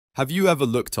Have you ever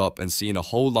looked up and seen a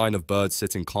whole line of birds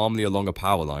sitting calmly along a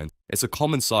power line? It's a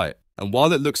common sight, and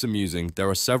while it looks amusing, there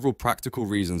are several practical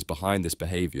reasons behind this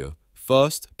behavior.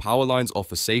 First, power lines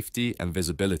offer safety and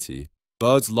visibility.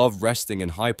 Birds love resting in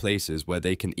high places where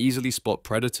they can easily spot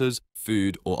predators,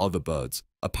 food, or other birds.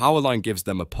 A power line gives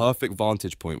them a perfect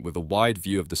vantage point with a wide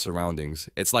view of the surroundings.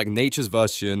 It's like nature's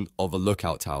version of a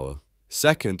lookout tower.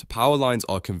 Second, power lines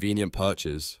are convenient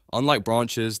perches. Unlike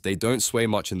branches, they don't sway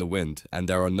much in the wind, and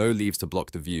there are no leaves to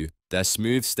block the view. Their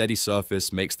smooth, steady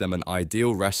surface makes them an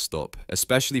ideal rest stop,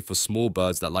 especially for small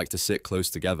birds that like to sit close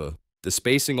together. The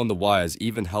spacing on the wires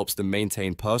even helps them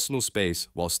maintain personal space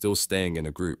while still staying in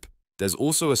a group. There's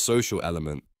also a social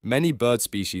element. Many bird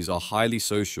species are highly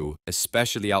social,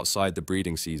 especially outside the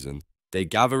breeding season. They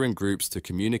gather in groups to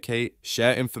communicate,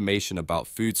 share information about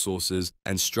food sources,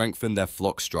 and strengthen their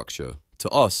flock structure. To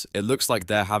us, it looks like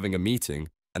they're having a meeting,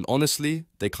 and honestly,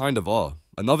 they kind of are.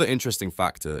 Another interesting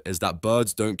factor is that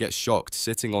birds don't get shocked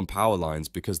sitting on power lines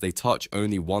because they touch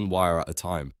only one wire at a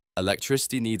time.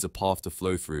 Electricity needs a path to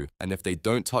flow through, and if they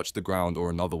don't touch the ground or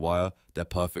another wire, they're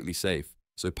perfectly safe.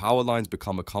 So power lines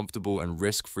become a comfortable and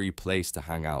risk-free place to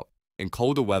hang out. In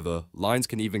colder weather, lines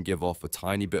can even give off a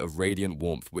tiny bit of radiant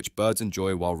warmth which birds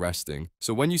enjoy while resting.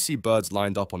 So when you see birds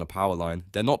lined up on a power line,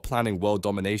 they're not planning world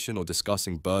domination or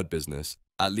discussing bird business,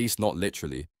 at least not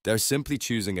literally. They're simply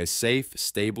choosing a safe,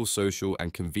 stable, social,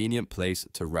 and convenient place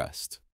to rest.